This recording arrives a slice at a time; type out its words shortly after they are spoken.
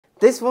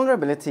This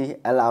vulnerability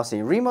allows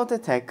a remote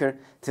attacker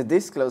to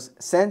disclose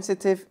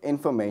sensitive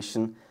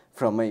information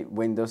from a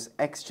Windows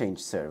Exchange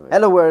server.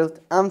 Hello world,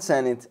 I'm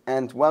Zanidd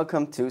and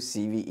welcome to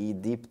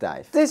CVE Deep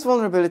Dive. This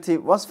vulnerability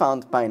was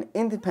found by an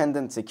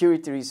independent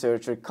security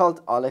researcher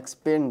called Alex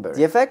Birnberg.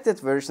 The affected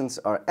versions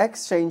are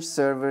Exchange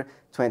Server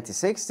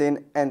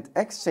 2016 and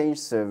Exchange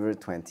Server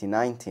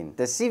 2019.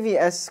 The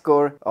CVE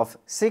score of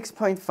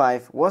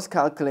 6.5 was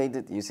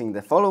calculated using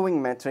the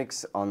following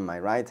metrics on my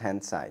right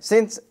hand side.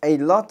 Since a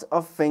lot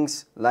of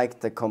things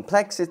like the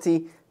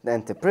complexity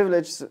and the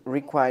privileges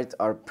required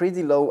are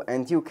pretty low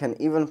and you can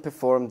even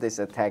perform this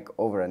attack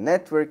over a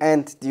network,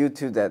 and due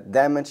to the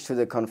damage to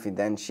the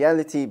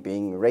confidentiality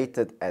being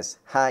rated as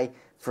high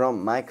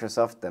from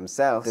Microsoft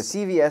themselves, the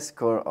CVE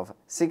score of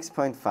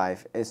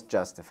 6.5 is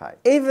justified.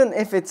 Even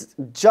if it's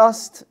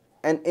just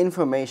an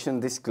information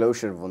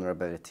disclosure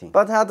vulnerability.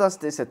 But how does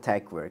this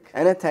attack work?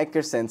 An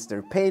attacker sends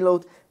their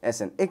payload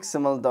as an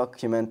XML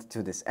document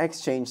to this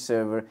Exchange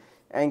server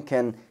and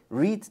can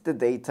read the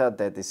data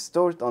that is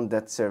stored on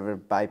that server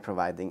by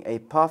providing a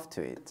path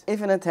to it.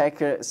 If an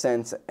attacker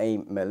sends a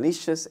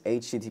malicious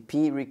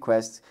HTTP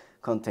request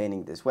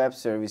containing this web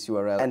service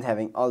URL and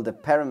having all the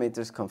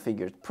parameters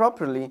configured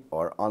properly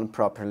or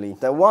improperly,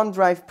 the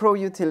OneDrive Pro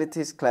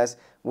Utilities class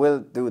will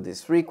do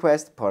this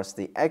request, parse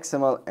the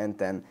XML and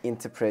then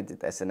interpret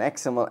it as an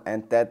XML,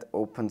 and that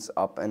opens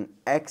up an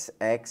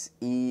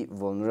XXE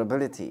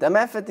vulnerability. The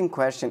method in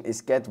question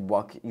is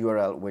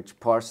getWalkURL, which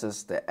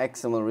parses the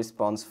XML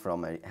response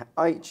from a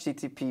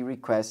HTTP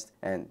request,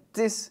 and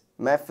this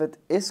method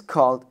is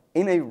called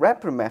in a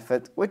wrapper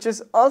method, which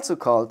is also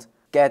called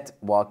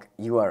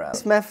getWalkURL.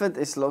 This method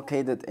is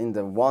located in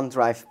the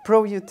OneDrive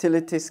Pro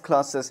Utilities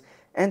classes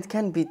and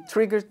can be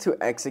triggered to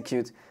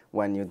execute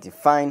when you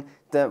define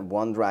the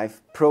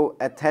OneDrive Pro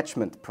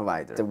attachment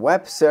provider. The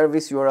web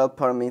service URL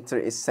parameter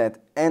is set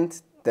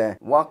and the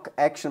walk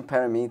action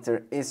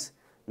parameter is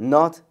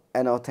not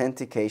an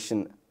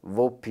authentication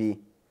WOP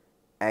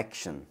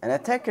action. An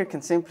attacker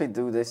can simply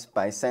do this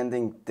by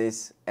sending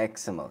this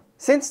XML.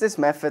 Since this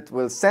method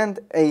will send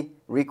a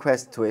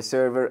request to a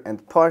server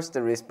and parse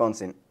the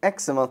response in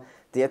XML,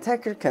 the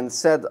attacker can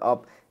set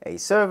up a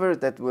server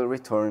that will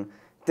return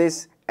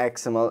this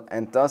XML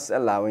and thus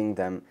allowing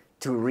them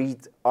to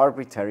read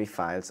arbitrary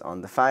files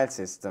on the file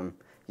system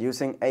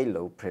using a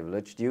low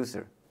privileged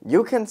user.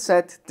 You can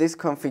set this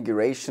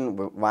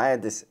configuration via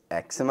this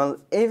XML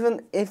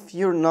even if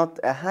you're not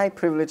a high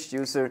privileged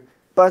user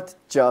but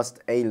just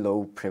a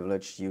low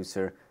privileged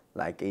user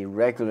like a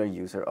regular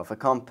user of a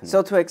company.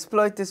 So to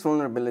exploit this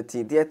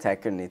vulnerability, the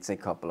attacker needs a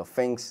couple of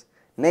things,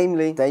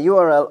 namely the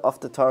URL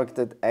of the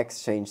targeted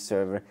Exchange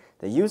server,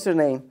 the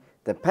username,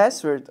 the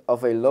password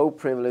of a low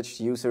privileged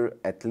user,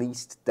 at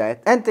least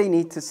that, and they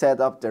need to set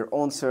up their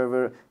own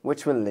server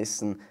which will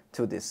listen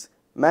to this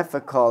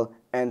method call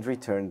and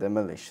return the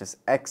malicious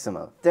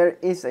XML. There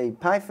is a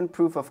Python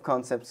proof of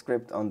concept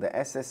script on the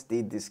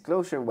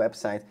ssd-secure-disclosure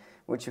website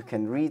which you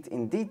can read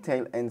in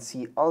detail and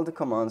see all the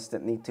commands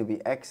that need to be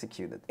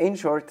executed. In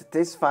short,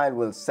 this file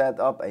will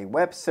set up a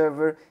web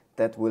server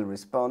that will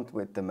respond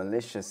with the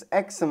malicious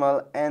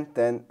XML and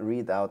then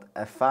read out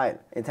a file.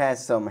 It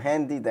has some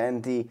handy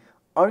dandy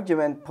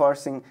argument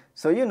parsing,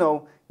 so you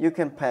know you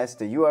can pass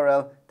the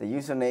URL, the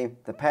username,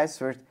 the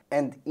password,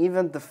 and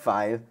even the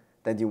file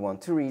that you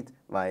want to read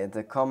via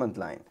the command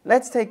line.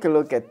 Let's take a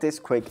look at this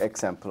quick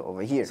example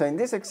over here. So in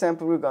this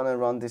example, we're gonna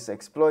run this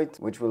exploit,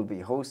 which will be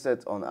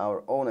hosted on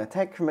our own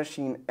attacker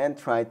machine and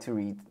try to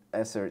read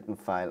a certain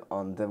file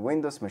on the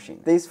Windows machine.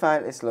 This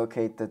file is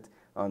located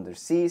under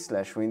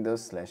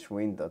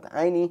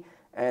c/windows/win.ini,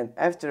 and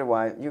after a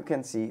while you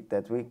can see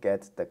that we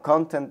get the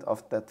content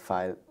of that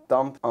file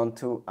dumped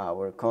onto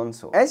our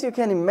console. As you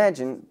can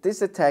imagine,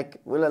 this attack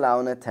will allow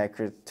an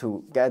attacker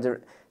to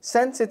gather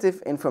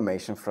sensitive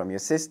information from your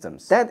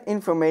systems. That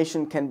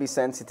information can be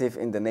sensitive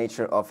in the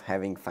nature of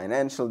having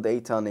financial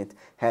data on it,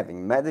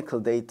 having medical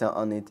data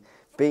on it,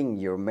 being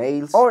your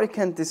mails, or it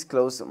can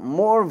disclose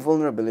more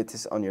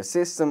vulnerabilities on your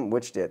system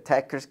which the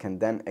attackers can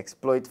then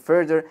exploit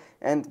further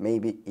and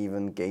maybe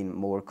even gain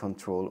more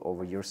control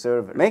over your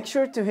server. Make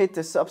sure to hit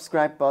the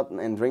subscribe button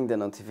and ring the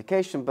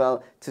notification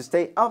bell to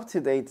stay up to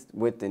date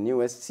with the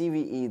newest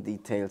CVE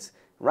details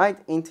right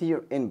into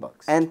your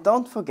inbox. And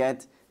don't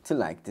forget to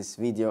like this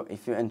video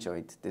if you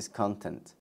enjoyed this content.